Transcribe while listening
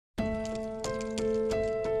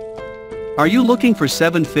Are you looking for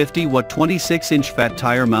 750-watt 26-inch fat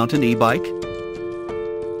tire mountain e-bike?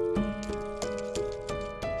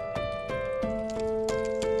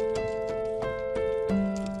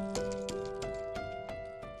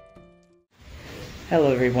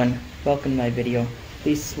 Hello everyone, welcome to my video.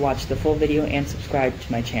 Please watch the full video and subscribe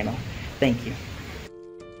to my channel. Thank you.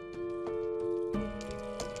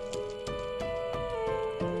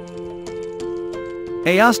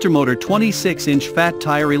 AOSTIRMOTOR 26-inch fat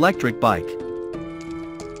tire electric bike.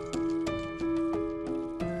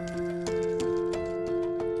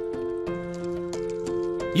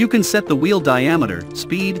 You can set the wheel diameter,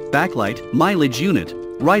 speed, backlight, mileage unit,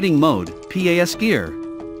 riding mode, PAS gear.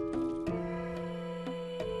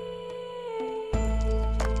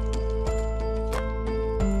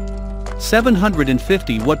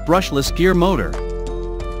 (750-watt brushless gear motor).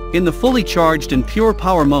 In the fully charged and pure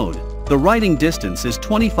power mode, the riding distance is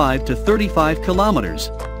 25 to 35 kilometers.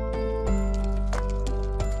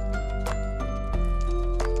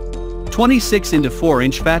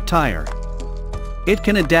 26-4-inch fat tire. It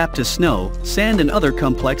can adapt to snow, sand and other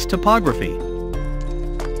complex topography.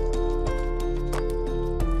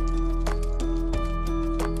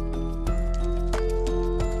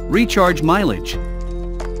 Recharge mileage.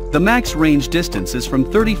 The max range distance is from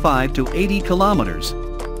 35 to 80 kilometers.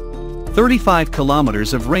 35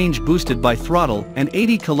 kilometers of range boosted by throttle and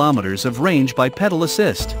 80 kilometers of range by pedal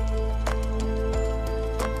assist.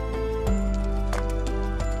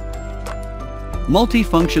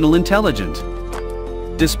 Multifunctional Intelligent.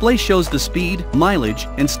 Display shows the speed, mileage,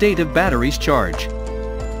 and state of battery's charge.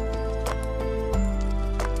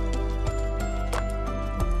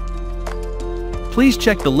 Please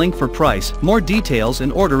check the link for price, more details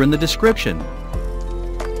and order in the description.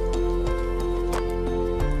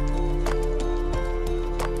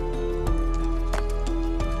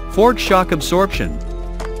 Fork shock absorption.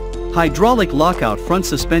 Hydraulic lockout front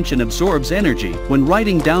suspension absorbs energy when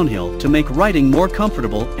riding downhill to make riding more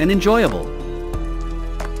comfortable and enjoyable.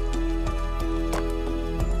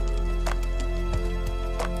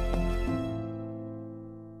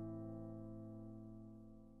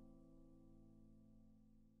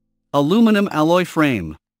 Aluminum alloy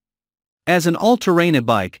frame. As an all-terrain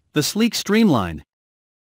e-bike, the sleek streamline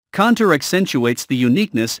contour accentuates the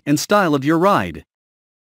uniqueness and style of your ride.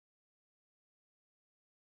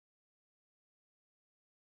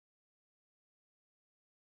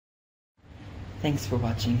 Thanks for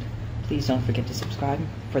watching. Please don't forget to subscribe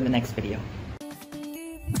for the next video.